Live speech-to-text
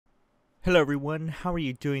Hello everyone, how are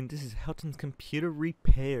you doing? This is Helton's Computer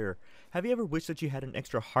Repair. Have you ever wished that you had an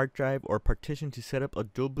extra hard drive or partition to set up a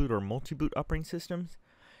dual boot or multi-boot operating systems?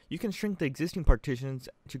 You can shrink the existing partitions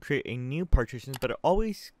to create a new partition, but it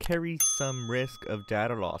always carries some risk of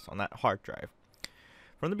data loss on that hard drive.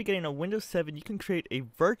 From the beginning of Windows 7, you can create a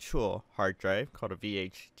virtual hard drive called a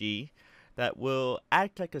VHD that will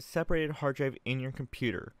act like a separated hard drive in your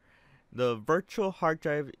computer. The virtual hard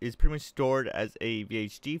drive is pretty much stored as a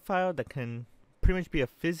VHD file that can pretty much be a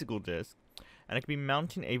physical disk, and it can be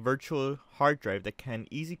mounting a virtual hard drive that can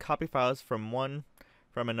easily copy files from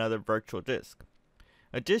another virtual disk.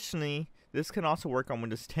 Additionally, this can also work on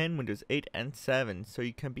Windows 10, Windows 8, and 7, so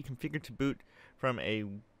you can be configured to boot from a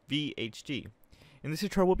VHD. In this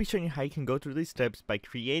tutorial, we'll be showing you how you can go through these steps by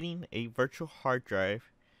creating a virtual hard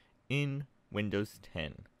drive in Windows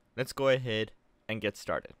 10. Let's go ahead and get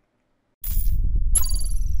started.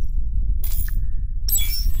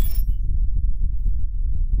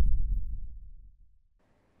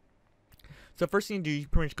 So first thing you do, you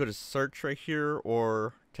pretty much go to search right here,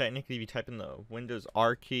 or technically if you type in the Windows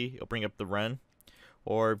R key, it'll bring up the run.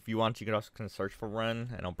 Or if you want, you can also search for run,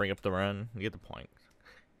 and it'll bring up the run. You get the point.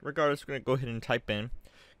 Regardless, we're going to go ahead and type in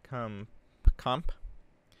comp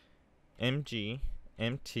mg.mt.msc.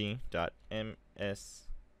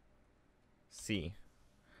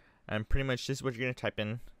 And pretty much this is what you're going to type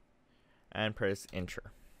in, and press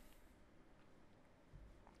enter.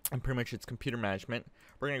 And pretty much it's computer management.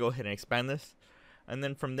 We're going to go ahead and expand this. And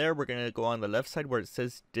then from there, we're going to go on the left side where it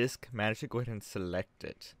says disk management. Go ahead and select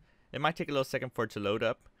it. It might take a little second for it to load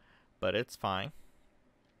up, but it's fine.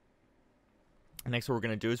 Next, what we're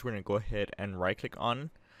going to do is we're going to go ahead and right click on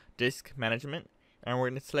disk management. And we're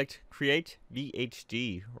going to select create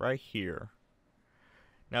VHD right here.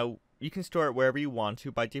 Now, you can store it wherever you want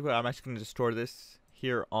to. By default, I'm actually going to store this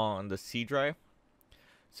here on the C drive.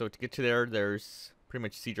 So to get to there, there's pretty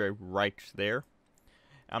much C drive right there.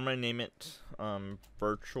 I'm going to name it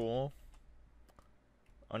virtual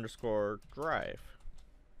underscore drive.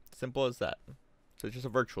 Simple as that. So it's just a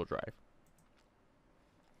virtual drive.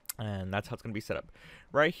 And that's how it's going to be set up.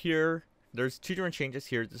 Right here, there's two different changes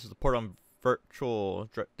here. This is the port on virtual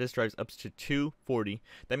disk drives up to 240.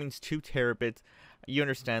 That means 2 terabits. You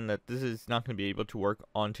understand that this is not going to be able to work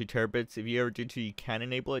on 2 terabits. If you ever do, you can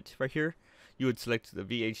enable it right here. You would select the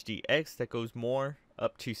VHDX that goes more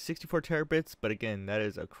up to 64 terabits, but again, that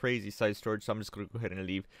is a crazy size storage, so I'm just going to go ahead and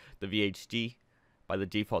leave the VHD by the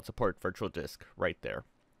default support virtual disk right there.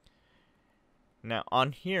 Now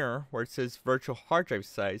on here where it says virtual hard drive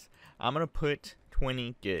size, I'm going to put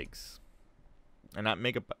 20 gigs and not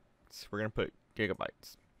megabytes. We're going to put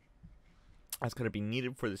gigabytes. That's going to be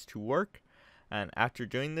needed for this to work, and after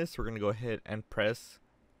doing this, we're going to go ahead and press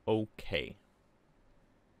OK.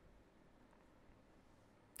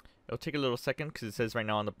 It'll take a little second because it says right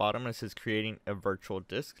now on the bottom, it says creating a virtual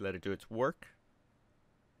disk. Let it do its work.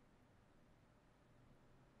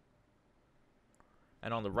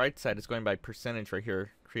 And on the right side, it's going by percentage right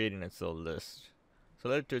here, creating its little list. So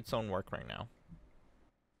let it do its own work right now.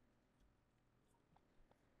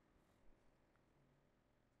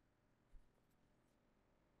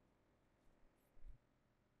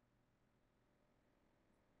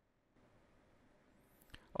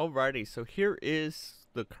 Alrighty, so here is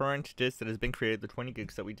the current disk that has been created, the 20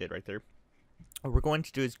 gigs that we did right there. What we're going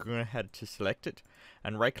to do is we're going to head to select it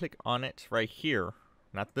and right click on it right here,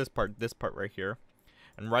 not this part right here,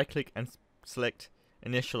 and right click and select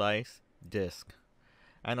Initialize Disk.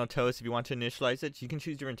 And it'll tell us if you want to initialize it. You can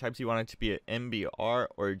choose different types. You want it to be an MBR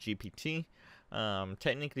or a GPT.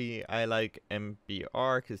 Technically, I like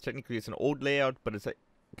MBR because technically it's an old layout, but it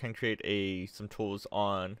can create some tools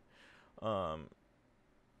on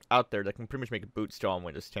out there that can pretty much make it boot still on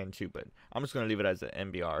Windows 10 too, but I'm just going to leave it as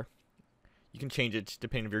an MBR. You can change it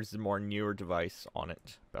depending if yours is a more newer device on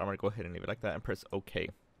it, but I'm going to go ahead and leave it like that and press OK.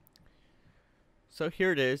 So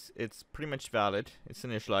here it is. It's pretty much valid. It's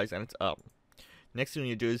initialized and it's up. Next thing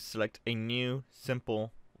you do is select a new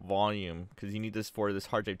simple volume because you need this for this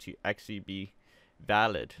hard drive to actually be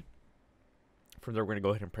valid. From there, we're going to go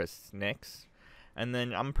ahead and press next. And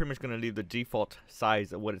then I'm pretty much going to leave the default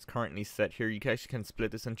size of what is currently set here. You actually can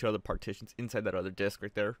split this into other partitions inside that other disk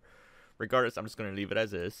right there. Regardless, I'm just going to leave it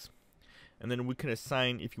as is. And then we can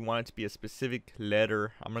assign, if you want it to be a specific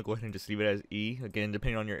letter, I'm going to go ahead and just leave it as E. Again,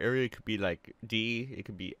 depending on your area, it could be like D, it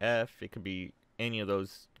could be F, it could be any of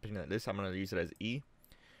those. Depending on this, I'm going to use it as E.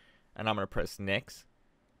 And I'm going to press next.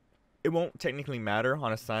 It won't technically matter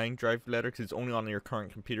on assigned drive letter because it's only on your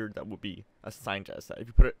current computer that will be assigned as that. If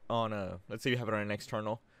you put it on let's say you have it on an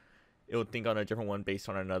external, it will think on a different one based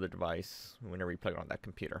on another device whenever you plug it on that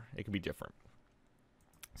computer. It could be different.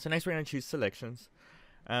 So next we're going to choose selections.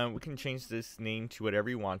 We can change this name to whatever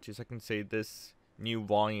you want to. So I can say this new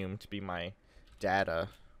volume to be my data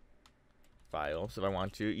file. So if I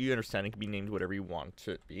want to, you understand, it can be named whatever you want it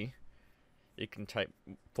to be. You can type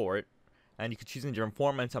for it, and you can choose in different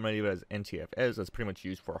formats. I'm going to leave it as NTFS. That's pretty much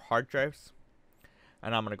used for hard drives.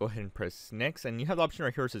 And I'm going to go ahead and press next, and you have the option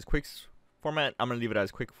right here that says quick format. I'm going to leave it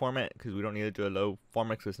as quick format because we don't need to do a low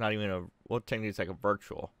format because it's not even a, well, technically it's like a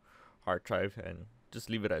virtual hard drive, and just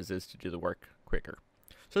leave it as is to do the work quicker.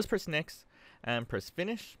 So let's press next and press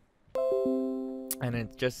finish, and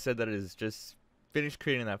it just said that it is just finished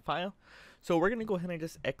creating that file. So we're going to go ahead and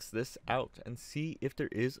just X this out and see if there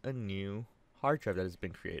is a new hard drive that has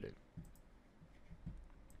been created.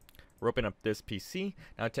 We're opening up this PC.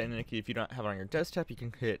 Now technically if you don't have it on your desktop, you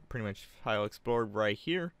can hit pretty much File Explorer right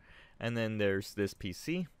here, and then there's this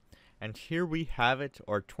PC, and here we have it,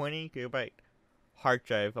 our 20 gigabyte hard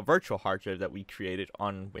drive, a virtual hard drive that we created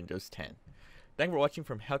on Windows 10. Thank you for watching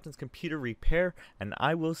from Helton's Computer Repair, and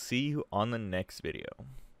I will see you on the next video.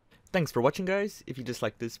 Thanks for watching, guys. If you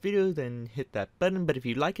disliked this video, then hit that button, but if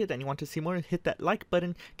you like it and you want to see more, hit that like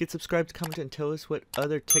button, get subscribed, comment, and tell us what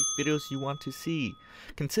other tech videos you want to see.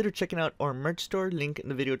 Consider checking out our merch store, link in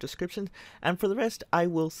the video description, and for the rest, I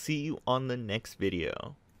will see you on the next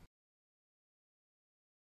video.